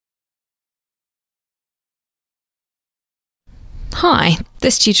Hi,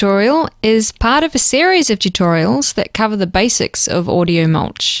 this tutorial is part of a series of tutorials that cover the basics of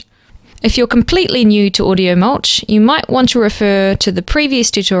AudioMulch. If you're completely new to AudioMulch, you might want to refer to the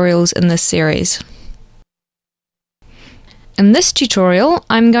previous tutorials in this series. In this tutorial,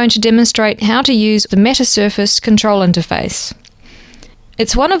 I'm going to demonstrate how to use the Metasurface control interface.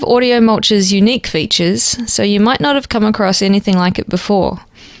 It's one of AudioMulch's unique features, so you might not have come across anything like it before.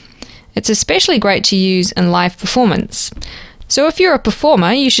 It's especially great to use in live performance. So if you're a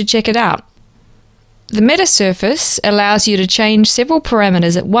performer, you should check it out. The Metasurface allows you to change several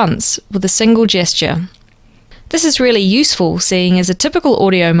parameters at once with a single gesture. This is really useful, seeing as a typical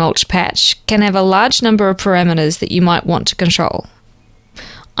AudioMulch patch can have a large number of parameters that you might want to control.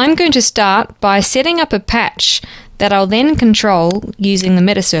 I'm going to start by setting up a patch that I'll then control using the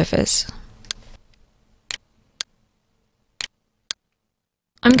Metasurface.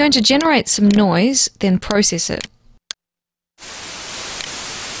 I'm going to generate some noise, then process it.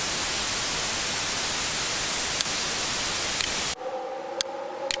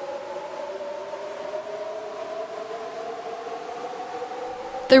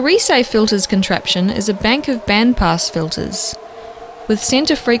 The resave filters contraption is a bank of bandpass filters with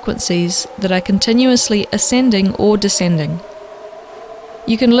center frequencies that are continuously ascending or descending.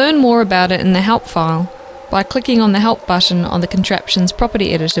 You can learn more about it in the help file by clicking on the help button on the contraption's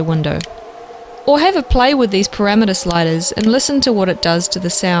property editor window. Or have a play with these parameter sliders and listen to what it does to the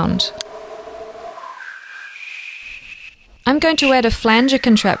sound. I'm going to add a flanger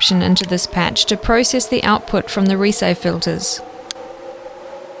contraption into this patch to process the output from the resave filters.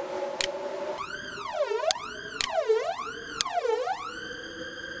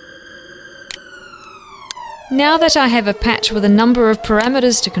 Now that I have a patch with a number of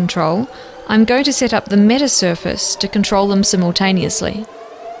parameters to control, I'm going to set up the Metasurface to control them simultaneously.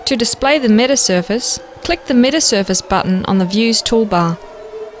 To display the Metasurface, click the Metasurface button on the Views toolbar.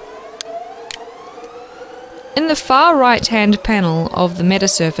 In the far right-hand panel of the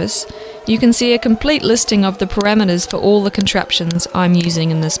Metasurface, you can see a complete listing of the parameters for all the contraptions I'm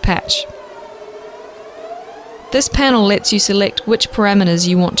using in this patch. This panel lets you select which parameters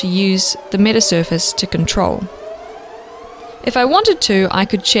you want to use the Metasurface to control. If I wanted to, I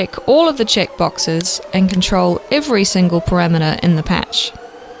could check all of the checkboxes and control every single parameter in the patch.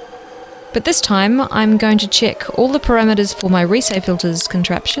 But this time, I'm going to check all the parameters for my resave filters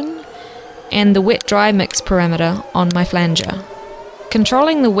contraption and the wet-dry mix parameter on my flanger.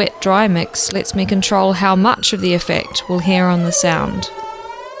 Controlling the wet-dry mix lets me control how much of the effect we'll hear on the sound.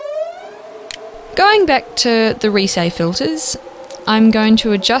 Going back to the resave filters, I'm going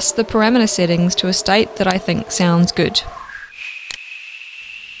to adjust the parameter settings to a state that I think sounds good.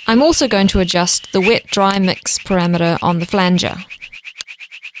 I'm also going to adjust the wet-dry mix parameter on the flanger.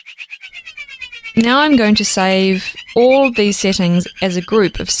 Now I'm going to save all of these settings as a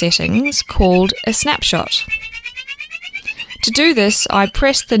group of settings called a snapshot. To do this, I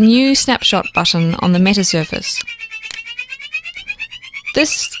press the New Snapshot button on the Metasurface.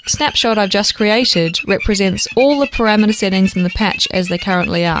 This snapshot I've just created represents all the parameter settings in the patch as they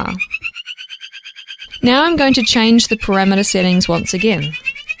currently are. Now I'm going to change the parameter settings once again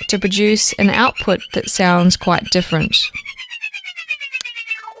to produce an output that sounds quite different.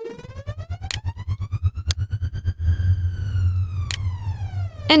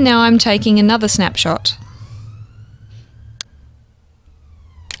 And now I'm taking another snapshot.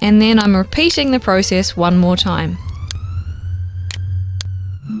 And then I'm repeating the process one more time.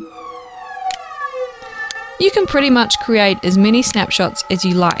 You can pretty much create as many snapshots as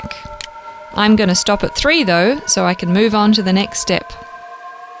you like. I'm going to stop at 3 though, so I can move on to the next step.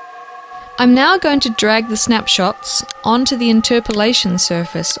 I'm now going to drag the snapshots onto the interpolation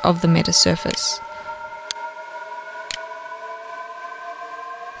surface of the Metasurface.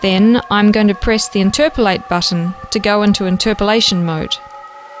 Then I'm going to press the Interpolate button to go into interpolation mode.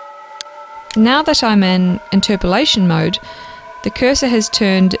 Now that I'm in interpolation mode, the cursor has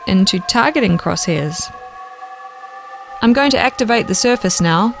turned into targeting crosshairs. I'm going to activate the surface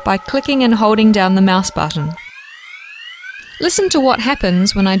now by clicking and holding down the mouse button. Listen to what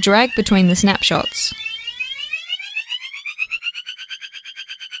happens when I drag between the snapshots.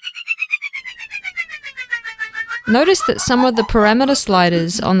 Notice that some of the parameter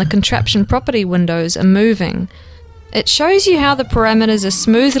sliders on the contraption property windows are moving. It shows you how the parameters are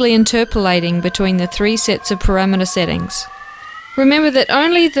smoothly interpolating between the 3 sets of parameter settings. Remember that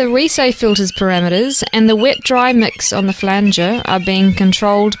only the resave filters parameters and the wet-dry mix on the flanger are being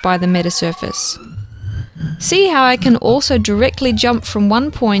controlled by the Metasurface. See how I can also directly jump from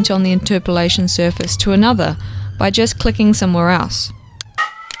one point on the interpolation surface to another by just clicking somewhere else.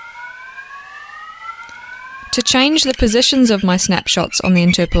 To change the positions of my snapshots on the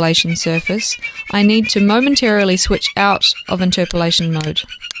interpolation surface, I need to momentarily switch out of interpolation mode.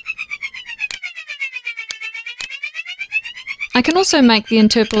 I can also make the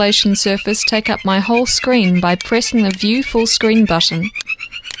interpolation surface take up my whole screen by pressing the View Full Screen button.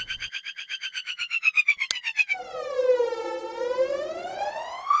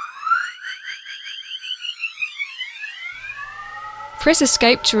 Press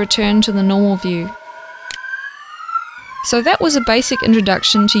Escape to return to the normal view. So that was a basic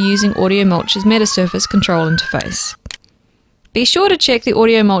introduction to using AudioMulch's Metasurface control interface. Be sure to check the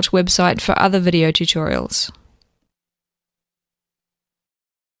AudioMulch website for other video tutorials.